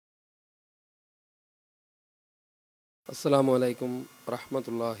அஸ்ஸலாமு அலைக்கும்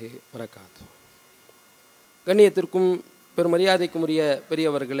வரஹ்மத்துல்லாஹி வபரகாத்துஹு. கண்ணியத்திற்கும் பெருமரியாதைக்கும் உரிய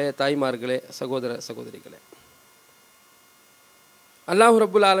பெரியவர்களே, தாய்மார்களே, சகோதர சகோதரிகளே, அல்லாஹ்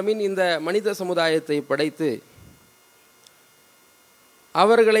ரப்புல் ஆலமீன் இந்த மனித சமுதாயத்தை படைத்து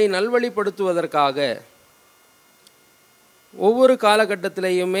அவர்களை நல்வழிப்படுத்துவதற்காக ஒவ்வொரு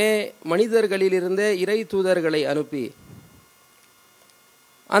காலகட்டத்திலேயுமே மனிதர்களிலிருந்தே இறை தூதர்களை அனுப்பி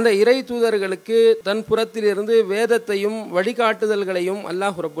அந்த இறை தூதர்களுக்கு தன் புறத்திலிருந்து வேதத்தையும் வழிகாட்டுதல்களையும்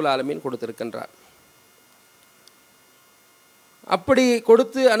அல்லாஹ் ரப்புல் ஆலமீன் கொடுத்திருக்கின்றார். அப்படி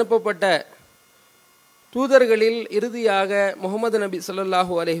கொடுத்து அனுப்பப்பட்ட தூதர்களில் இறுதியாக முஹம்மது நபி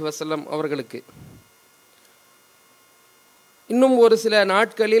ஸல்லல்லாஹு அலைஹி வஸல்லம் அவர்களுக்கு இன்னும் ஒரு சில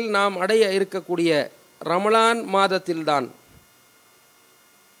நாட்களில் நாம் அடைய இருக்கக்கூடிய ரமலான் மாதத்தில்தான்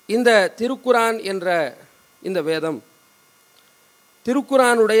இந்த திருக்குரான் என்ற இந்த வேதம்,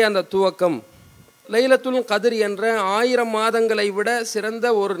 திருக்குரானுடைய அந்த துவக்கம் லைலத்துல் கத்ர் என்ற 1000 மாதங்களை விட சிறந்த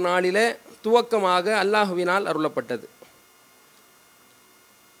ஒரு நாளிலே துவக்கமாக அல்லாஹுவினால் அருளப்பட்டது.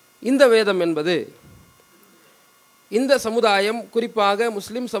 இந்த வேதம் என்பது இந்த சமுதாயம், குறிப்பாக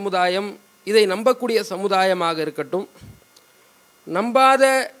முஸ்லிம் சமுதாயம், இதை நம்பக்கூடிய சமுதாயமாக இருக்கட்டும், நம்பாத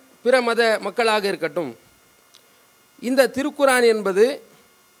பிற மத மக்களாக இருக்கட்டும், இந்த திருக்குரான் என்பது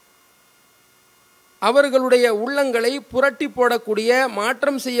அவர்களுடைய உள்ளங்களை புரட்டி போடக்கூடிய,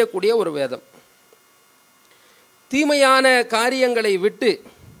 மாற்றம் செய்யக்கூடிய ஒரு வேதம். தீமையான காரியங்களை விட்டு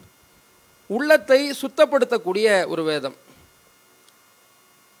உள்ளத்தை சுத்தப்படுத்தக்கூடிய ஒரு வேதம்.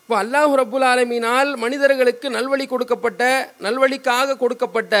 இப்போ அல்லாஹ் ரப்புல் ஆலமீனால் மனிதர்களுக்கு நல்வழி கொடுக்கப்பட்ட, நல்வழிக்காக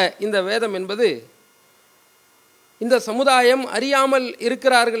கொடுக்கப்பட்ட இந்த வேதம் என்பது இந்த சமுதாயம் அறியாமல்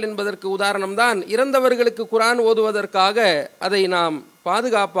இருக்கிறார்கள் என்பதற்கு உதாரணம்தான் இறந்தவர்களுக்கு குரான் ஓதுவதற்காக அதை நாம்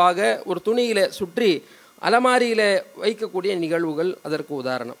பாதுகாப்பாக ஒரு துணியிலே சுற்றி அலமாரியிலே வைக்கக்கூடிய நிகழ்வுகள் அதற்கு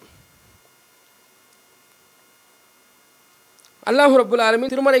உதாரணம். அல்லாஹ் ரப்புல்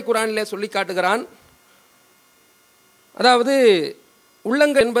ஆலமீன் திருமறை குரானிலே சொல்லி காட்டுகிறான். அதாவது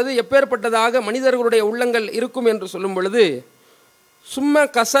உள்ளங்கள் என்பது எப்பேற்பட்டதாக மனிதர்களுடைய உள்ளங்கள் இருக்கும் என்று சொல்லும் பொழுது, சும்ம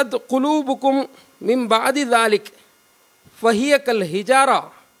கசத் குலூபுக்கும் மிம் பாதி தாலிக் ஃபஹிய கல் ஹிஜாரா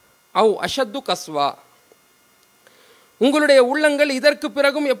அவ் அஷத்து கஸ்வா. உங்களுடைய உள்ளங்கள் இதற்கு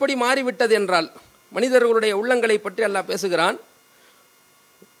பிறகும் எப்படி மாறிவிட்டது என்றால், மனிதர்களுடைய உள்ளங்களை பற்றி அல்லாஹ் பேசுகிறான்.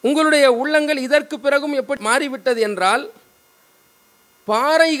 உங்களுடைய உள்ளங்கள் இதற்கு பிறகும் எப்படி மாறிவிட்டது என்றால்,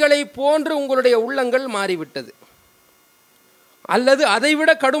 பாறைகளை போன்று உங்களுடைய உள்ளங்கள் மாறிவிட்டது, அல்லது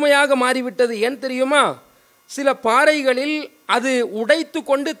அதைவிட கடுமையாக மாறிவிட்டது. ஏன் தெரியுமா? சில பாறைகளில் அது உடைத்து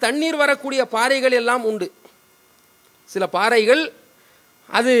கொண்டு தண்ணீர் வரக்கூடிய பாறைகள் எல்லாம் உண்டு. சில பாறைகள்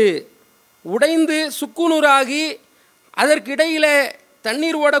அது உடைந்து சுக்குநூறாகி அதற்கிடையில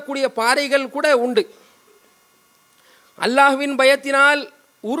தண்ணீர் ஓடக்கூடிய பாறைகள் கூட உண்டு. அல்லாஹ்வின் பயத்தினால்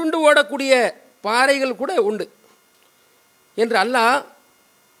உருண்டு ஓடக்கூடிய பாறைகள் கூட உண்டு என்று அல்லாஹ்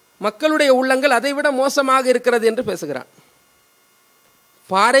மக்களுடைய உள்ளங்கள் அதைவிட மோசமாக இருக்கிறது என்று பேசுகிறான்.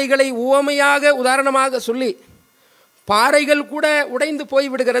 பாறைகளை உவமையாக உதாரணமாக சொல்லி பாறைகள் கூட உடைந்து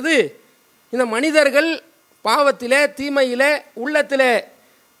போய்விடுகிறது. இந்த மனிதர்கள் பாவத்திலே, தீமையிலே, உள்ளத்திலே,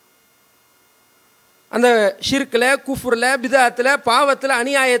 அந்த ஷிர்கில், குஃப்ரில், பிதாத்தில், பாவத்தில்,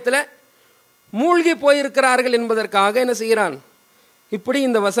 அநியாயத்தில் மூழ்கி போயிருக்கிறார்கள் என்பதற்காக என்ன செய்கிறான்? இப்படி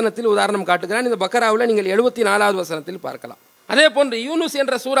இந்த வசனத்தில் உதாரணம் காட்டுகிறான். இந்த பக்கராவில் நீங்கள் 74வது வசனத்தில் பார்க்கலாம். அதே போன்று யூனுஸ்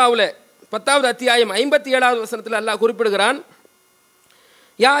என்ற சூறாவில் 10வது அத்தியாயம் 57வது வசனத்தில் அல்லாஹ் குறிப்பிடுகிறான்.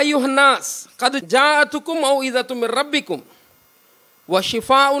 யா அய்யுஹன்னாஸ் கத் ஜாஅத்துக்கும் மௌஇதத்தும் மிர் ரப்பிக்கும் வ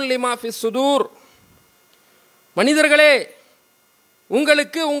ஷிஃபாஉன் லிமா ஃபிஸ் சுதூர். மனிதர்களே,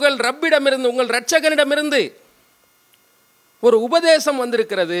 உங்களுக்கு உங்கள் ரப்பிடமிருந்து, உங்கள் இரட்சகனிடமிருந்து ஒரு உபதேசம்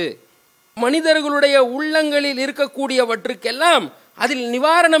வந்திருக்கிறது. மனிதர்களுடைய உள்ளங்களில் இருக்கக்கூடியவற்றுக்கெல்லாம் அதில்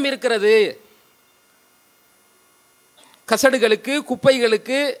நிவாரணம் இருக்கிறது. கசடுகளுக்கு,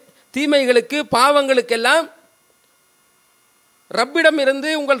 குப்பைகளுக்கு, தீமைகளுக்கு, பாவங்களுக்கெல்லாம்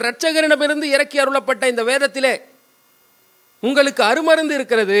ரப்பிடமிருந்து, உங்கள் இரட்சகனிடமிருந்து இறக்கி அருளப்பட்ட இந்த வேதத்திலே உங்களுக்கு அருமருந்து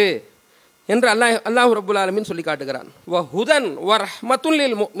இருக்கிறது என்று அல்லாஹ் ரப்புல் ஆலமீன் சொல்லி காட்டுகிறான். வஹுதன் வரஹ்மத்துல்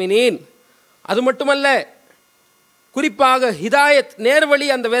லில் முஃமினீன். அது மட்டுமல்ல, குறிப்பாக ஹிதாயத், நேர்வழி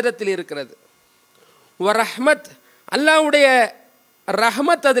அந்த வேதத்தில் இருக்கிறது. வரஹ்மத், அல்லாஹ்வுடைய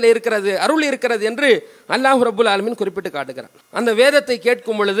ரஹ்மத் அதில் இருக்கிறது, அருள் இருக்கிறது என்று அல்லாஹ் ரப்புல் ஆலமீன் குறிப்பிட்டு காட்டுகிறான். அந்த வேதத்தை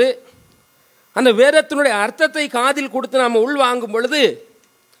கேட்கும் பொழுது, அந்த வேதத்தினுடைய அர்த்தத்தை காதில் கொடுத்து நாம் உள்வாங்கும் பொழுது,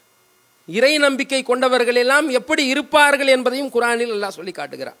 இறை நம்பிக்கை கொண்டவர்கள் எல்லாம் எப்படி இருப்பார்கள் என்பதையும் குரானில் அல்லாஹ் சொல்லி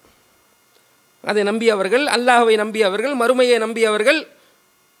காட்டுகிறான். அதை நம்பியவர்கள், அல்லாஹ்வை நம்பியவர்கள், மறுமையை நம்பியவர்கள்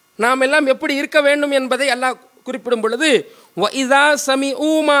நாம் எல்லாம் எப்படி இருக்க வேண்டும் என்பதை அல்லாஹ் குறிப்பிடும் பொழுது, வஇதா சமிஊ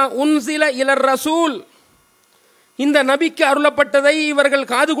மா உன்ஸில இலர் ரசூல், இந்த நபிக்கு அருளப்பட்டதை இவர்கள்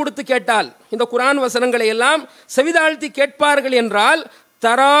காது கொடுத்து கேட்டால், இந்த குர்ஆன் வசனங்களை எல்லாம் செவிதாழ்த்தி கேட்பார்கள் என்றால்,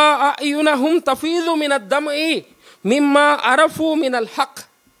 தரா அயுனஹும் தஃபீது மினத் தம்இ மிம்மா அரஃபு மினல் ஹக்,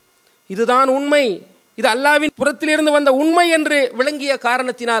 இதுதான் உண்மை, இது அல்லாஹ்வின் புறத்திலிருந்து வந்த உண்மை என்று விளங்கிய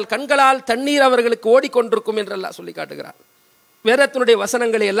காரணத்தினால் கண்களால் தண்ணீர் அவர்களுக்கு ஓடிக்கொண்டிருக்கும் என்று அல்லாஹ் சொல்லி காட்டுகிறார். வேதத்தினுடைய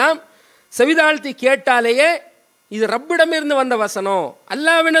வசனங்களை எல்லாம் செவிதாழ்த்தி கேட்டாலேயே இது ரப்பிடமிருந்து வந்த வசனம்,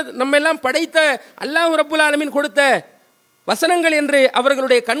 அல்லாஹ்வின் நம்ம எல்லாம் படைத்த அல்லாஹ் ரப்புல் ஆலமீன் கொடுத்த வசனங்கள் என்று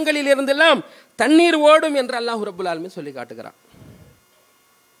அவர்களுடைய கண்களில் இருந்தெல்லாம் தண்ணீர் ஓடும் என்று அல்லாஹ் ரப்புல் ஆலமீன் சொல்லி காட்டுகிறார்.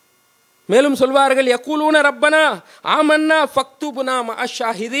 மேலும் சொல்வார்கள், யக்கூலூன ரப்பனா ஆமன்னா ஃபக்துபுனா மஅஷ்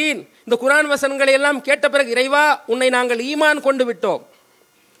ஷாஹிதீன். இந்த குர்ஆன் வசனங்களை எல்லாம் கேட்ட பிறகு, இறைவா உன்னை நாங்கள் ஈமான் கொண்டு விட்டோம்,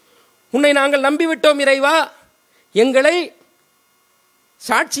 உன்னை நாங்கள் நம்பி விட்டோம் இறைவா, எங்களை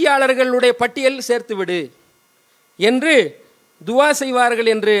சாட்சியாளர்களுடைய பட்டியல் சேர்த்து விடு என்று துவா செய்வார்கள்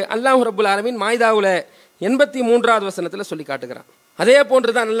என்று அல்லாஹ் ரப்புல் ஆலமீன் மாய்தாவுல 83வது வசனத்தில் சொல்லி காட்டுகிறான். அதே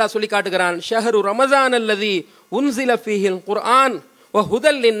போன்றுதான் அல்லாஹ் சொல்லி காட்டுகிறான், ஷஹரு ரமஸான் அல்லதி உன்சில ஃபீஹில் குர்ஆன் வ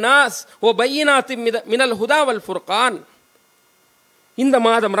ஹுதல் லின்னாஸ் வ பையினாத்தின் மினல் ஹுதா வல் ஃபுர்கான். இந்த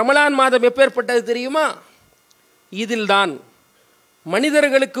மாதம் ரமலான் மாதம் எப்பேற்பட்டது தெரியுமா? இதில்தான்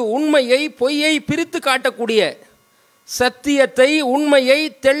மனிதர்களுக்கு உண்மையை பொய்யை பிரித்து காட்டக்கூடிய, சத்தியத்தை உண்மையை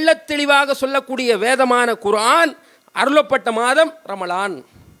தெள்ளத் தெளிவாக சொல்லக்கூடிய வேதமான குர்ஆன் அருளப்பட்ட மாதம் ரமலான்.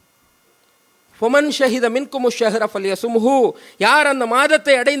 ஃபமன் ஷஹித மின்குமு ஷஹ்ர ஃபல்யசும்ஹு, யார் அந்த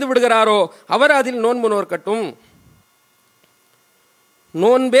மாதத்தை அடைந்து விடுகிறாரோ அவர் அதில் நோன்பு நோற்கட்டும்.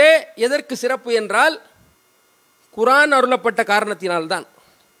 நோன்பே எதற்கு சிறப்பு என்றால் குர்ஆன் அருளப்பட்ட காரணத்தினால்தான்,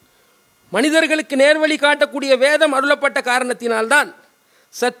 மனிதர்களுக்கு நேர்வழி காட்டக்கூடிய வேதம் அருளப்பட்ட காரணத்தினால்தான்,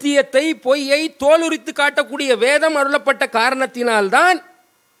 சத்தியத்தை பொய்யை தோலுரித்து காட்டக்கூடிய வேதம் அருளப்பட்ட காரணத்தினால்தான்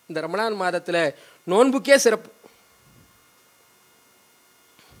இந்த ரமலான் மாதத்தில் நோன்புக்கே சிறப்பு.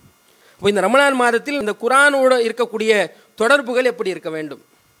 இந்த ரமலான் மாதத்தில் இந்த குர்ஆனோடு இருக்கக்கூடிய தொடர்புகள் எப்படி இருக்க வேண்டும்,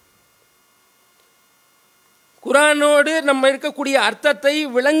 குர்ஆனோடு நம்ம இருக்கக்கூடிய அர்த்தத்தை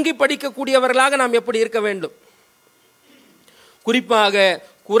விளங்கி படிக்கக்கூடியவர்களாக நாம் எப்படி இருக்க வேண்டும், குறிப்பாக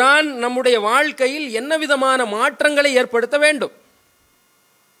குர்ஆன் நம்முடைய வாழ்க்கையில் என்ன விதமான மாற்றங்களை ஏற்படுத்த வேண்டும்.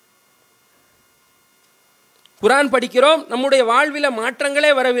 குர்ஆன் படிக்கிறோம், நம்முடைய வாழ்வில்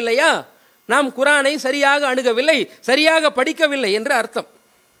மாற்றங்களே வரவில்லையா, நாம் குர்ஆனை சரியாக அணுகவில்லை, சரியாக படிக்கவில்லை என்று அர்த்தம்.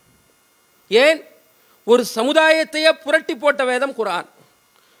 ஏன்? ஒரு சமுதாயத்தையே புரட்டி போட்ட வேதம் குர்ஆன்.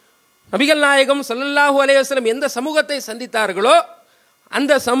 நபிகள் நாயகம் ஸல்லல்லாஹு அலைஹி வஸல்லம் எந்த சமூகத்தை சந்தித்தார்களோ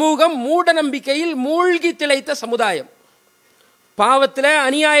அந்த சமூகம் மூட நம்பிக்கையில் மூழ்கி திளைத்த சமுதாயம், பாவத்தில்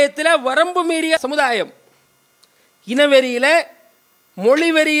அநியாயத்தில் வரம்பு மீறிய சமுதாயம், இனவெறியில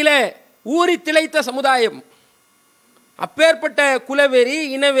மொழிவெறியில ஊறி திளைத்த சமுதாயம். அப்பேற்பட்ட குலவெறி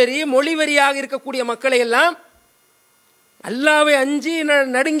இனவெறி மொழிவெறியாக இருக்கக்கூடிய மக்களை எல்லாம் அல்லாஹ்வை அஞ்சி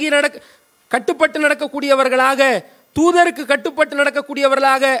நடுங்கி கட்டுப்பட்டு நடக்கக்கூடியவர்களாக, தூதருக்கு கட்டுப்பட்டு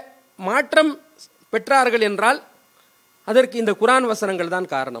நடக்கக்கூடியவர்களாக மாற்றம் பெற்றார்கள் என்றால் அதற்கு இந்த குர்ஆன் வசனங்கள் தான்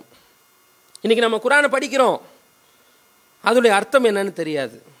காரணம். இன்னைக்கு நம்ம குர்ஆனை படிக்கிறோம், அதனுடைய அர்த்தம் என்னன்னு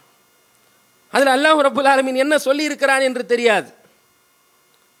தெரியாது, அதில் அல்லாஹ் ரப்புல் ஆலமீன் என்ன சொல்லி இருக்கிறான் என்று தெரியாது.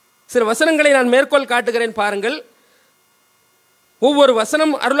 சில வசனங்களை நான் மேற்கோள் காட்டுகிறேன் பாருங்கள். ஒவ்வொரு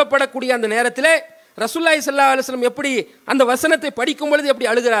வசனம் அருளப்படக்கூடிய அந்த நேரத்தில் ரசூலுல்லாஹி ஸல்லல்லாஹு அலைஹி வஸல்லம் எப்படி அந்த வசனத்தை படிக்கும் பொழுது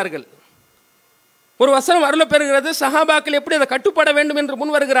எப்படி அழுகிறார்கள், ஒரு வசனம் அருளப் பெறுகிறது, சஹாபாக்கள் எப்படி அதை கட்டுப்பட வேண்டும் என்று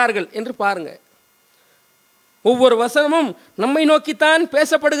முன் வருகிறார்கள் என்று பாருங்க. ஒவ்வொரு வசனமும் நம்மை நோக்கித்தான்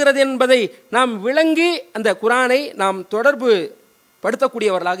பேசப்படுகிறது என்பதை நாம் விளங்கி அந்த குர்ஆனை நாம் தொடர்பு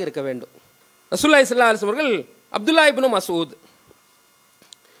படுத்தக்கூடியவர்களாக இருக்க வேண்டும். ரசூலுல்லாஹி ஸல்லல்லாஹு அலைஹி வஸல்லம் அவர்கள் அப்துல்லா இப்னு மஸ்ஊத்,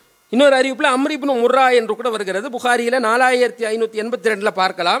 இன்னொரு அறிவிப்பில் அம்ர் இப்னு முர்ரா என்று கூட வருகிறது, புகாரியில் 4582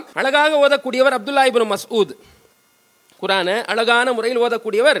 பார்க்கலாம். அழகாக ஓதக்கூடியவர் அப்துல்லா இப்னு மஸ்ஊத், குர்ஆனை அழகான முறையில்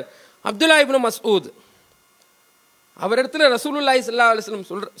ஓதக்கூடியவர் அப்துல்லா இப்னு மஸ்ஊத். அவரிடத்துல ரசூலுல்லாஹி ஸல்லல்லாஹு அலைஹி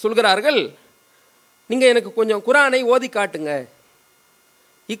வஸல்லம் சொல்கிறார்கள், நீங்க எனக்கு கொஞ்சம் குர்ஆனை ஓதி காட்டுங்க.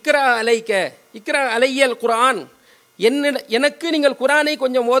 இக்ரா அலையல் குர்ஆன், எனக்கு நீங்கள் குர்ஆனை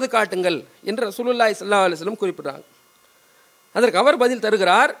கொஞ்சம் ஓது காட்டுங்கள் என்று ரசூலுல்லாஹி ஸல்லல்லாஹு அலைஹி வஸல்லம் குறிப்பிடுறாங்க. அதற்கு அவர் பதில்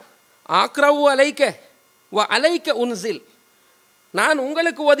தருகிறார், ஆக்ரவு அலைக்க வ அலைக்க உன்சில், நான்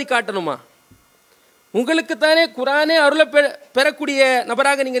உங்களுக்கு ஓதி காட்டணுமா? உங்களுக்குத்தானே குர்ஆனே அருள பெறக்கூடிய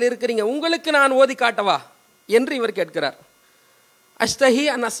நபராக நீங்கள் இருக்கிறீங்க, உங்களுக்கு நான் ஓதி காட்டவா என்று இவர் கேட்கிறார். அஸ்தஹி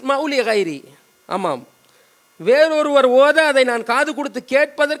அன் அஸ்மாஉ லி கைரி, ஆமாம், வேறொருவர் ஓத அதை நான் காது கொடுத்து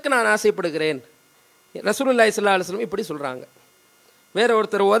கேட்பதற்கு நான் ஆசைப்படுகிறேன். ரசூலுல்லாஹி ஸல்லல்லாஹு அலைஹி வஸல்லம் இப்படி சொல்றாங்க. வேற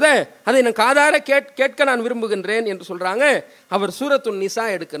ஒருத்தர் ஓத அதை நான் காதார கேட்க நான் விரும்புகின்றேன் என்று சொல்றாங்க. அவர் சூரத்துன் நிசா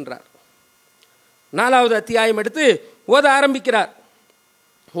எடுக்கின்றார், 4வது அத்தியாயம் எடுத்து ஓத ஆரம்பிக்கிறார்.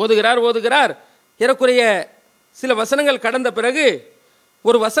 ஓதுகிறார். ஏறக்குறைய சில வசனங்கள் கடந்த பிறகு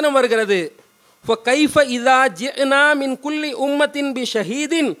ஒரு வசனம் வருகிறது, ஃபகைஃப இதா ஜிஅனா மின் குல்லி உம்மத்தின்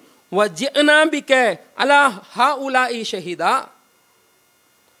பிஷஹீதின் வஜிஅனா பிக அலா ஹாஉலாஇ ஷஹீதா.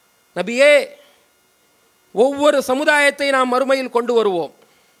 நபியே, ஒவ்வொரு சமுதாயத்தை நாம் மறுமையில் கொண்டு வருவோம்,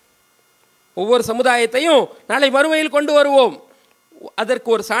 ஒவ்வொரு சமுதாயத்தையும் நாளை மறுமையில் கொண்டு வருவோம், அதற்கு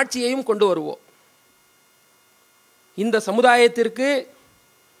ஒரு சாட்சியையும் கொண்டு வருவோம். இந்த சமுதாயத்திற்கு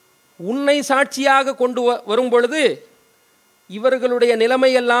உன்னை சாட்சியாக கொண்டு வரும் பொழுது இவர்களுடைய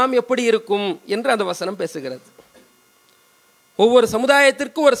நிலைமையெல்லாம் எப்படி இருக்கும் என்று அந்த வசனம் பேசுகிறது. ஒவ்வொரு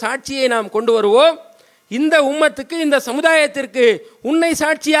சமுதாயத்திற்கு ஒரு சாட்சியை நாம் கொண்டு வருவோம். இந்த உம்மத்துக்கு, இந்த சமுதாயத்திற்கு உன்னை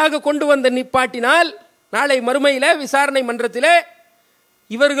சாட்சியாக கொண்டு வந்து நிப்பாட்டினால் நாளை மறுமையில விசாரணை மன்றத்திலே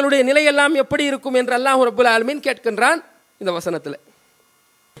இவர்களுடைய நிலையெல்லாம் எப்படி இருக்கும் என்று அல்லாஹ் ரப்புல் ஆலமீன் கேட்கின்றான் இந்த வசனத்தில்.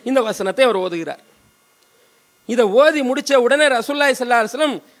 இந்த வசனத்தை அவர் ஓதுகிறார். இதை ஓதி முடிச்ச உடனே ரசூலுல்லாஹி ஸல்லல்லாஹு அலைஹி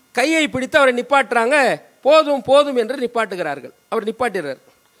வஸல்லம் கையை பிடித்து அவரை நிப்பாட்டுறாங்க. போதும் போதும் என்று நிப்பாட்டுகிறார்கள். அவர் நிப்பாட்டுகிறார்.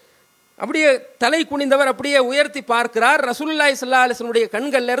 அப்படியே தலை குனிந்தவர் அப்படியே உயர்த்தி பார்க்கிறார். ரசூலுல்லாஹி ஸல்லல்லாஹு அலைஹி வஸல்லம் உடைய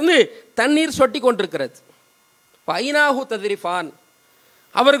கண்கள்ல இருந்து தண்ணீர் சொட்டி கொண்டிருக்கிறது. ஃபைனாஹு தத்ரிஃபான்,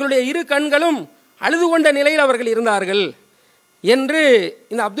 அவர்களுடைய இரு கண்களும் அழுது கொண்ட நிலையில் அவர்கள் இருந்தார்கள் என்று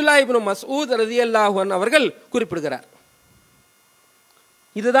இந்த அப்துல்லாஹ் இப்னு மஸ்ஊத் ரலியல்லாஹு அன்ஹு அவர்கள் குறிப்பிடுகிறார்.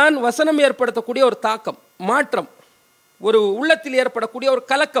 இதுதான் வசனம் ஏற்படுத்தக்கூடிய ஒரு தாக்கம், மாற்றம், ஒரு உள்ளத்தில் ஏற்படக்கூடிய ஒரு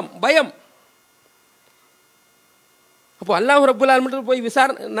கலக்கம், பயம். அப்போ அல்லாஹ் ரப்புல் ஆலமீன் போய்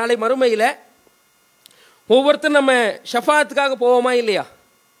விசாரணை நாளை மறுமையில் ஒவ்வொருத்தரும் நம்ம ஷஃபாத்துக்காக போவோமா இல்லையா?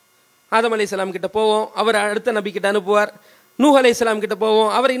 ஆதம் அலைஹிஸ்ஸலாம் கிட்ட போவோம், அவர் அடுத்த நபி கிட்ட அனுப்புவார். நூஹ் அலைஹிஸ்ஸலாம் கிட்ட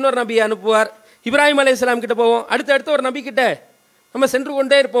போவோம், அவர் இன்னொரு நபியை அனுப்புவார். இப்ராஹிம் அலைஹிஸ்ஸலாம் கிட்ட போவோம், அடுத்த ஒரு நபி கிட்ட நம்ம சென்று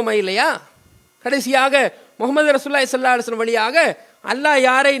கொண்டே இருப்போமா இல்லையா? கடைசியாக முஹம்மது ரசூலுல்லாஹி ஸல்லல்லாஹு அலைஹி வஸல்லம் வழியாக அல்லாஹ்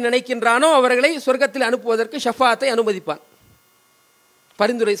யாரை நினைக்கின்றானோ அவர்களை சொர்க்கத்தில் அனுப்புவதற்கு ஷஃபாத்தை அனுமதிப்பான்,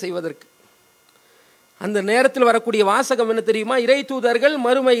 பரிந்துரை செய்வதற்கு. அந்த நேரத்தில் வரக்கூடிய வாசகம் என்ன தெரியுமா? இறை தூதர்கள்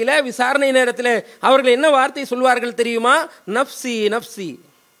மறுமையில் விசாரணை நேரத்தில் அவர்கள் என்ன வார்த்தை சொல்வார்கள் தெரியுமா? நப்சி நப்சி,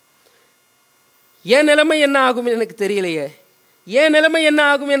 ஏன் நிலைமை என்ன ஆகும் எனக்கு தெரியலையே, ஏன் நிலைமை என்ன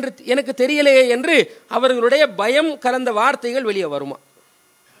ஆகும் என்று எனக்கு தெரியலையே என்று அவர்களுடைய பயம் கலந்த வார்த்தைகள் வெளியே வருமா?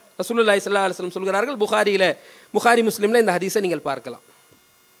 ரசூலுல்லாஹி ஸல்லல்லாஹு அலைஹி வஸல்லம் சொல்கிறார்கள். புகாரி முஸ்லிம்ல இந்த ஹதீஸை நீங்கள் பார்க்கலாம்.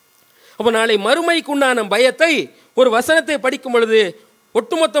 அப்போ நாளை மறுமைக்குண்டான பயத்தை ஒரு வசனத்தை படிக்கும் பொழுது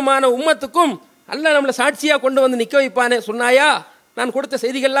ஒட்டுமொத்தமான உம்மத்துக்கும் அல்லாஹ் நம்மளை சாட்சியா கொண்டு வந்து நிற்க வைப்பானே, சொன்னாயா, நான் கொடுத்த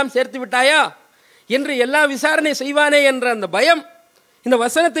செய்திகள்லாம் சேர்த்து விட்டாயா என்று எல்லா விசாரணை செய்வானே என்ற அந்த பயம் இந்த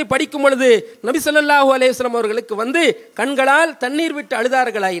வசனத்தை படிக்கும் பொழுது நபி ஸல்லல்லாஹு அலைஹி வஸல்லம் அவர்களுக்கு வந்து கண்களால் தண்ணீர் விட்டு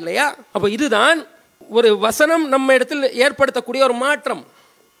அழுதார்களா இல்லையா? அப்போ இதுதான் ஒரு வசனம் நம்ம இடத்தில் ஏற்படுத்தக்கூடிய ஒரு மாற்றம்.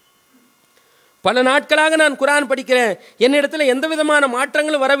 பல நாட்களாக நான் குர்ஆன் படிக்கிறேன், என்னிடத்தில் எந்த விதமான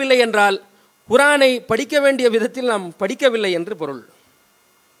மாற்றங்களும் வரவில்லை என்றால் குர்ஆனை படிக்க வேண்டிய விதத்தில் நாம் படிக்கவில்லை என்று பொருள்,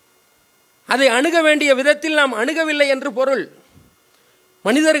 அதை அணுக வேண்டிய விதத்தில் நாம் அணுகவில்லை என்று பொருள்.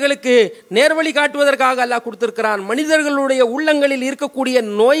 மனிதர்களுக்கு நேர்வழி காட்டுவதற்காக அல்லாஹ் கொடுத்திருக்கிறான். மனிதர்களுடைய உள்ளங்களில் இருக்கக்கூடிய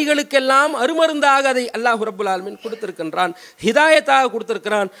நோய்களுக்கெல்லாம் அருமருந்தாக அதை அல்லாஹ் ரப்புல் ஆலமீன் கொடுத்திருக்கின்றான், ஹிதாயத்தாக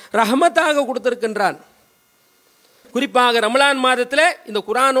கொடுத்திருக்கிறான், ரஹமத்தாக கொடுத்திருக்கின்றான். குறிப்பாக ரமலான் மாதத்தில் இந்த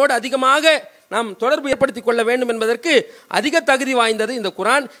குர்ஆனோடு அதிகமாக நாம் தொடர்பு ஏற்படுத்திக் கொள்ள வேண்டும் என்பதற்கு அதிக தகுதி வாய்ந்தது இந்த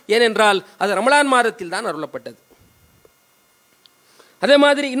குர்ஆன். ஏனென்றால் அது ரமலான் மாதத்தில் தான் அருளப்பட்டது. அதே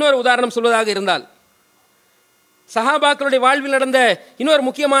மாதிரி இன்னொரு உதாரணம் சொல்வதாக இருந்தால், சஹாபாக்களுடைய வாழ்வில் நடந்த இன்னொரு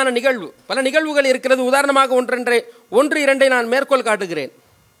முக்கியமான நிகழ்வு, பல நிகழ்வுகள் இருக்கிறது. உதாரணமாக ஒன்று இரண்டை நான் மேற்கோள் காட்டுகிறேன்.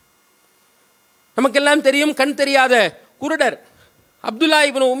 நமக்கெல்லாம் தெரியும், கண் தெரியாத குருடர் அப்துல்லா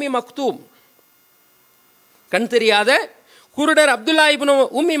இப்னு உம்மி மக்தூம், கண் தெரியாத குருடர் அப்துல்லா இப்னு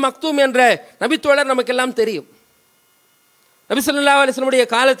உம்மி மக்தூம் என்ற நபித்தோழர் நமக்கெல்லாம் தெரியும். நபி ஸல்லல்லாஹு அலைஹி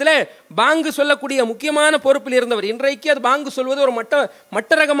வஸல்லம் காலத்தில் பாங்கு சொல்லக்கூடிய முக்கியமான பொறுப்பில் இருந்தவர். இன்றைக்கு அது பாங்கு சொல்வது ஒரு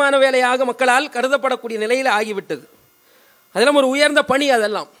மட்ட ரகமான வேலையாக மக்களால் கருதப்படக்கூடிய நிலையில் ஆகிவிட்டது. அதெல்லாம் ஒரு உயர்ந்த பணி,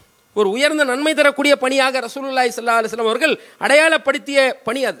 அதெல்லாம் ஒரு உயர்ந்த நன்மை தரக்கூடிய பணியாக ரசூலுல்லாஹி ஸல்லல்லாஹு அலைஹி வஸல்லம் அவர்கள் அடையாளப்படுத்திய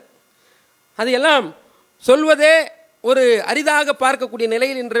பணி அது. அதையெல்லாம் சொல்வதே ஒரு அரிதாக பார்க்கக்கூடிய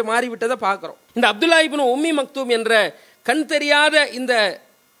நிலையில் இன்று மாறிவிட்டதை பார்க்கிறோம். இந்த அப்துல்லா இப்னு உம்மி மக்தூம் என்ற கண் தெரியாத இந்த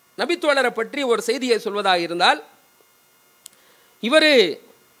நபித்தோழரை பற்றி ஒரு செய்தியை சொல்வதாக இருந்தால், இவர்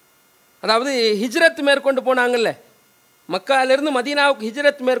அதாவது ஹிஜ்ரத் மேற்கொண்டு போனாங்கல்ல, மக்காலிருந்து மதீனாவுக்கு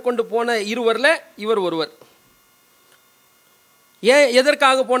ஹிஜ்ரத் மேற்கொண்டு போன இருவரில் இவர் ஒருவர்.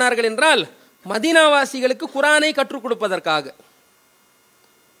 எதற்காக போனார்கள் என்றால், மதீனாவாசிகளுக்கு குர்ஆனை கற்றுக் கொடுப்பதற்காக.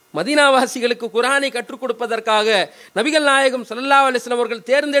 மதீனாவாசிகளுக்கு குர்ஆனை கற்றுக் கொடுப்பதற்காக நபிகள் நாயகம் ஸல்லல்லாஹு அலைஹி வஸல்லம் அவர்கள்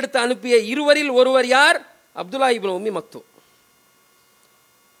தேர்ந்தெடுத்து அனுப்பிய இருவரில் ஒருவர் யார்? அப்துல்லா இப்னு உம்மி மக்தூம்.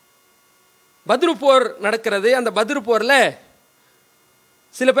 பத்ரு போர் நடக்கிறது. அந்த பத்ரு போரில்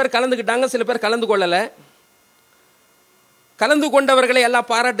சில பேர் கலந்துக்கிட்டாங்க, சில பேர் கலந்து கொள்ளலை. கலந்து கொண்டவர்களை எல்லாம்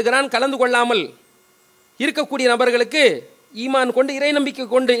பாராட்டுகிறான். கலந்து கொள்ளாமல் இருக்கக்கூடிய நபர்களுக்கு ஈமான் கொண்டு இறை நம்பிக்கை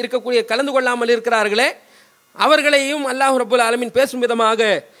கொண்டு இருக்கக்கூடிய கலந்து கொள்ளாமல் இருக்கிறார்களே அவர்களையும் அல்லாஹ் ரப்புல் ஆலமீன் பேசும் விதமாக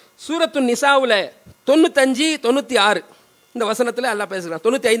சூரத்து நிசாவுல 95, 96 இந்த வசனத்தில் அல்லாஹ் பேசுகிறான்.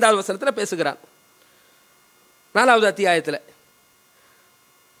 95வது வசனத்தில் பேசுகிறான். 4வது அத்தியாயத்தில்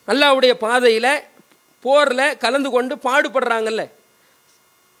அல்லாஹ்வுடைய பாதையில் போரில் கலந்து கொண்டு பாடுபடுறாங்கல்ல,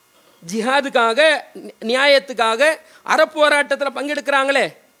 ஜிஹாதுக்காக நியாயத்துக்காக அறப்போராட்டத்தில் பங்கெடுக்கிறாங்களே,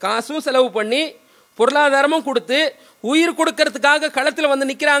 காசும் செலவு பண்ணி பொருளாதாரமும் கொடுத்து உயிர் கொடுக்கறதுக்காக களத்தில் வந்து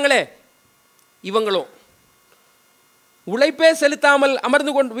நிற்கிறாங்களே, இவங்களும் உழைப்பே செலுத்தாமல்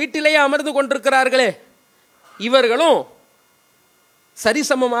வீட்டிலேயே அமர்ந்து கொண்டிருக்கிறார்களே, இவர்களும்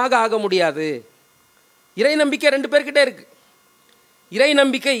சரிசமமாக ஆக முடியாது. இறை நம்பிக்கை 2 பேர்கிட்ட இருக்கு. இறை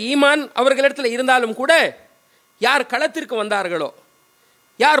நம்பிக்கை ஈமான் அவர்களிடத்தில் இருந்தாலும் கூட யார் களத்திற்கு வந்தார்களோ,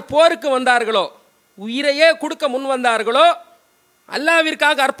 யார் போருக்கு வந்தார்களோ, உயிரையே கொடுக்க முன் வந்தார்களோ,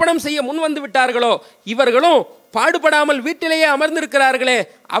 அல்லாஹ்விற்காக அர்ப்பணம் செய்ய முன் வந்து விட்டார்களோ, இவர்களும் பாடுபடாமல் வீட்டிலேயே அமர்ந்திருக்கிறார்களே,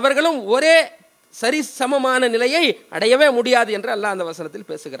 அவர்களும் ஒரே சரி சமமான நிலையை அடையவே முடியாது என்று அல்லாஹ் அந்த வசனத்தில்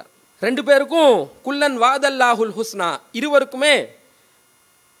பேசுகிறார். 2 பேருக்கும் குல்லன் வாதல்லாஹுல் ஹுஸ்னா, இருவருக்குமே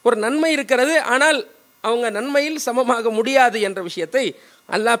ஒரு நன்மை இருக்கிறது, ஆனால் அவங்க நன்மையில் சமமாக முடியாது என்ற விஷயத்தை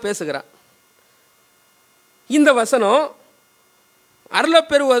அல்லாஹ் பேசுகிறார். இந்த வசனம்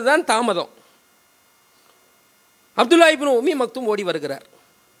அருளப்பெறுவதுதான் தாமதம். அப்துல்லா இப்னு உம்மி மக்தும் ஓடி வருகிறார்.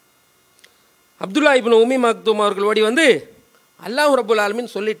 அப்துல்லா இப்னு உம்மி மக்தும் அவர்கள் ஓடி வந்து அல்லாஹ் ரப்புல்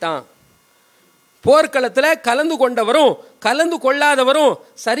ஆலமீன் சொல்லிட்டான், போர்க்களத்தில் கலந்து கொண்டவரும் கலந்து கொள்ளாதவரும்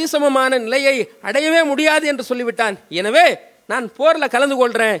சரிசமமான நிலையை அடையவே முடியாது என்று சொல்லிவிட்டான். எனவே நான் போரில் கலந்து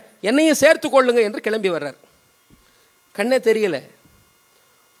கொள்கிறேன், என்னையும் சேர்த்து கொள்ளுங்க என்று கிளம்பி வர்றார். கண்ணே தெரியல,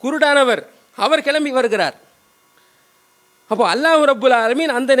 குருடானவர், அவர் கிளம்பி வருகிறார். அப்போ அல்லாஹ் ரப்புல்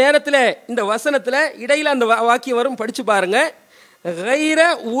ஆலமீன் அந்த நேரத்தில் இந்த வசனத்தில் இடையில் அந்த வாக்கியம் வரும், படிச்சு பாருங்க. கைர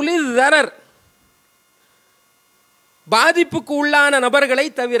உலிதரர், பாதிப்புக்கு உள்ளான நபர்களை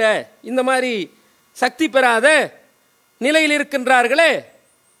தவிர, இந்த மாதிரி சக்தி பெறாத நிலையில் இருக்கின்றார்களே,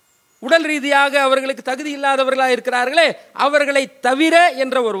 உடல் ரீதியாக அவர்களுக்கு தகுதி இல்லாதவர்களாக இருக்கிறார்களே, அவர்களை தவிர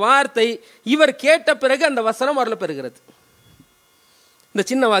என்ற ஒரு வார்த்தை இவர் கேட்ட பிறகு அந்த வசனம் வரல பெறுகிறது. இந்த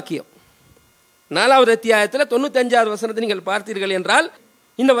சின்ன வாக்கியம் 4வது அத்தியாயத்தில் 95வது வசனத்தை நீங்கள் பார்த்தீர்கள் என்றால்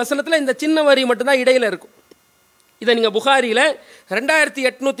இந்த வசனத்தில் இந்த சின்ன வரி மட்டும்தான் இடையில இருக்கும். இதை நீங்கள் புகாரியில்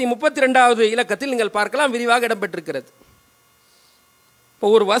 2832வது இலக்கத்தில் நீங்கள் பார்க்கலாம், விரிவாக இடம்பெற்றிருக்கிறது. இப்போ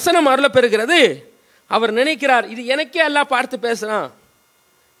ஒரு வசனம் அருள பெறுகிறது, அவர் நினைக்கிறார் இது எனக்கே அல்லாஹ் பார்த்து பேசுறான்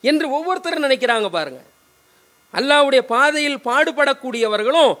என்று ஒவ்வொருத்தரும் நினைக்கிறாங்க பாருங்க. அல்லாஹ்வுடைய பாதையில்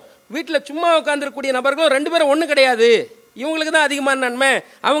பாடுபடக்கூடியவர்களும் வீட்டில் சும்மா உட்கார்ந்துருக்கூடிய நபர்களும் 2 பேரும் ஒன்று கிடையாது, இவங்களுக்கு தான் அதிகமான நன்மை,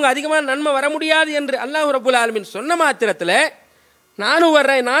 அவங்க அதிகமான நன்மை வர முடியாது என்று அல்லாஹ் ரப்புல் ஆலமீன் சொன்ன மாத்திரத்தில் நானும்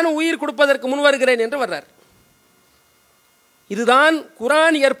வர்றேன், நானும் உயிர் கொடுப்பதற்கு முன் வருகிறேன் என்று வர்றார். இதுதான்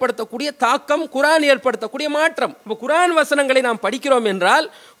குர்ஆன் ஏற்படுத்தக்கூடிய தாக்கம், குர்ஆன் ஏற்படுத்தக்கூடிய மாற்றம். இப்போ குர்ஆன் வசனங்களை நாம் படிக்கிறோம் என்றால்,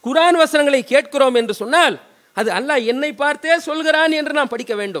 குர்ஆன் வசனங்களை கேட்கிறோம் என்று சொன்னால், அது அல்லாஹ் என்னை பார்த்தே சொல்கிறான் என்று நாம்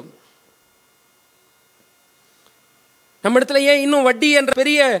படிக்க வேண்டும். நம்ம இடத்துல ஏன் இன்னும் வட்டி என்ற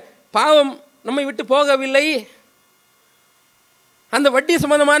பெரிய பாவம் நம்மை விட்டு போகவில்லை? அந்த வட்டி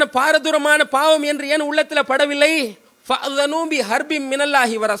சம்பந்தமான பாரதூரமான பாவம் என்று ஏன் உள்ளத்தில் படவில்லை?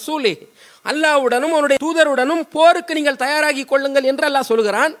 அல்லாஹ்வுடனும் அவனுடைய தூதருடனும் போருக்கு நீங்கள் தயாராகி கொள்ளுங்கள் என்று அல்லாஹ்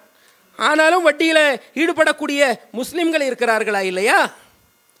சொல்கிறான். ஆனாலும் வட்டியில் ஈடுபடக்கூடிய முஸ்லிம்கள் இருக்கிறார்களா இல்லையா?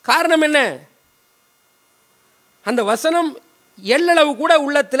 காரணம் என்ன? அந்த வசனம் எள்ளளவு கூட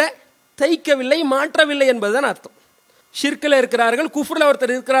உள்ளத்தில் தைக்கவில்லை, மாற்றவில்லை என்பதுதான் அர்த்தம். ஷிர்கில் இருக்கிறார்கள், குஃப்ரில்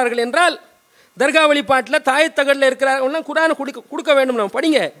ஒருத்தர் இருக்கிறார்கள் என்றால், தர்கா வழிபாட்டில் தாயத்தகடில் இருக்கிறார்கள், குர்ஆனை கொடுக்க வேண்டும். நம்ம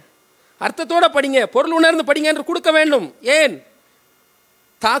படிங்க, அர்த்தத்தோட படிங்க, பொருள் உணர்ந்து படிங்க என்று கொடுக்க வேண்டும். ஏன்?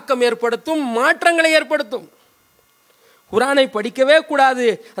 தாக்கம் ஏற்படுத்தும், மாற்றங்களை ஏற்படுத்தும். குர்ஆனை படிக்கவே கூடாது,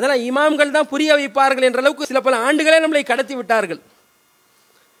 அதெல்லாம் இமாம்கள் தான் புரிய வைப்பார்கள் என்ற அளவுக்கு சில பல ஆண்டுகளே நம்மளை கடத்தி விட்டார்கள்.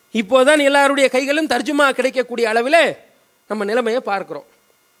 இப்போதான் எல்லாருடைய கைகளும் தர்ஜுமா கிடைக்கக்கூடிய அளவில் நம்ம நிலைமையை பார்க்கிறோம்.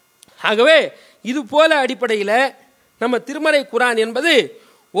 ஆகவே இது போல அடிப்படையில் நம்ம திருமறை குர்ஆன் என்பது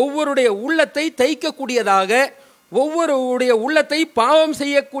ஒவ்வொருடைய உள்ளத்தை தைக்கக்கூடியதாக, ஒவ்வொருடைய உள்ளத்தை பாவம்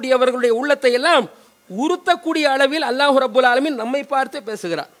செய்யக்கூடியவர்களுடைய உள்ளத்தை எல்லாம் உறுத்தக்கூடிய அளவில் அல்லாஹ் ரப்புல் ஆலமீன் நம்மை பார்த்து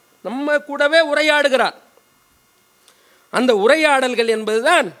பேசுகிறார், நம்ம கூடவே உரையாடுகிறார். அந்த உரையாடல்கள்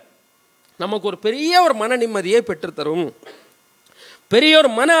என்பதுதான் நமக்கு ஒரு பெரிய ஒரு மன நிம்மதியை பெற்றுத்தரும், பெரிய ஒரு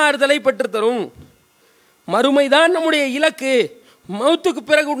மன ஆறுதலை பெற்றுத்தரும். மறுமைதான் நம்முடைய இலக்கு, மௌத்துக்கு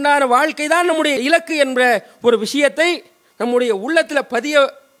பிறகு உண்டான வாழ்க்கை தான் நம்முடைய இலக்கு என்ற ஒரு விஷயத்தை நம்முடைய உள்ளத்தில்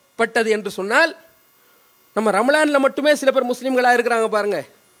பதியப்பட்டது என்று சொன்னால், நம்ம ரமலானில் மட்டுமே சில பேர் முஸ்லீம்களாக இருக்கிறாங்க பாருங்க.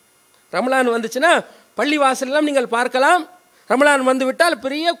 ரமலான் வந்துச்சுன்னா பள்ளி வாசலெல்லாம் நீங்கள் பார்க்கலாம், ரமலான் வந்து விட்டால்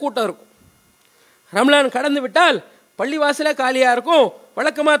பெரிய கூட்டம் இருக்கும். ரமலான் கடந்து விட்டால் பள்ளி வாசலே காலியாக இருக்கும்.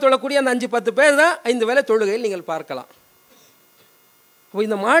 வழக்கமாக தொழக்கூடிய அந்த 5-10 பேர் தான் 5 வேளை தொழுகையில் நீங்கள் பார்க்கலாம்.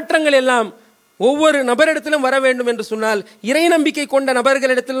 இந்த மாற்றங்கள் எல்லாம் ஒவ்வொரு நபரிடத்திலும் வர வேண்டும் என்று சொன்னால், இறை நம்பிக்கை கொண்ட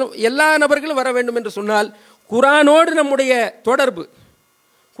நபர்களிடத்திலும் எல்லா நபர்களும் வர வேண்டும் என்று சொன்னால், குர்ஆனோடு நம்முடைய தொடர்பு,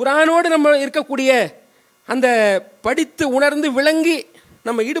 குர்ஆனோடு நம்ம இருக்கக்கூடிய அந்த படித்து உணர்ந்து விளங்கி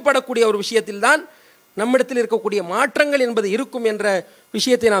நம்ம ஈடுபடக்கூடிய ஒரு விஷயத்தில் தான் நம்மிடத்தில் இருக்கக்கூடிய மாற்றங்கள் என்பது இருக்கும் என்ற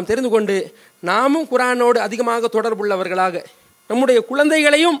விஷயத்தை நாம் தெரிந்து கொண்டு, நாமும் குர்ஆனோடு அதிகமாக தொடர்புள்ளவர்களாக, நம்முடைய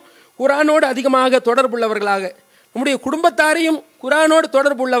குழந்தைகளையும் குர்ஆனோடு அதிகமாக தொடர்புள்ளவர்களாக, நம்முடைய குடும்பத்தாரையும் குர்ஆனோடு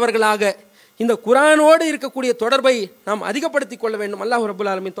தொடர்புள்ளவர்களாக, இந்த குர்ஆனோடு இருக்கக்கூடிய தொடர்பை நாம் அதிகப்படுத்திக் கொள்ள வேண்டும். அல்லாஹ் ரப்பல்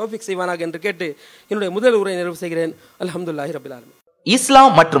ஆலமீன் தௌஃபீக் செய்வானாக என்று கேட்டு என்னுடைய முதல் உரையை நிறைவு செய்கிறேன். அல்ஹம்துலில்லாஹி ரப்பில் ஆலமீன்.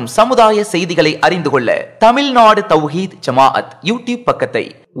 இஸ்லாம் மற்றும் சமுதாய செய்திகளை அறிந்து கொள்ள தமிழ்நாடு தௌஹீத் ஜமாஅத் யூடியூப் பக்கத்தை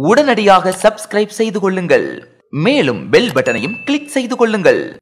உடனடியாக சப்ஸ்கிரைப் செய்து கொள்ளுங்கள். மேலும் பெல் பட்டனையும் கிளிக் செய்து கொள்ளுங்கள்.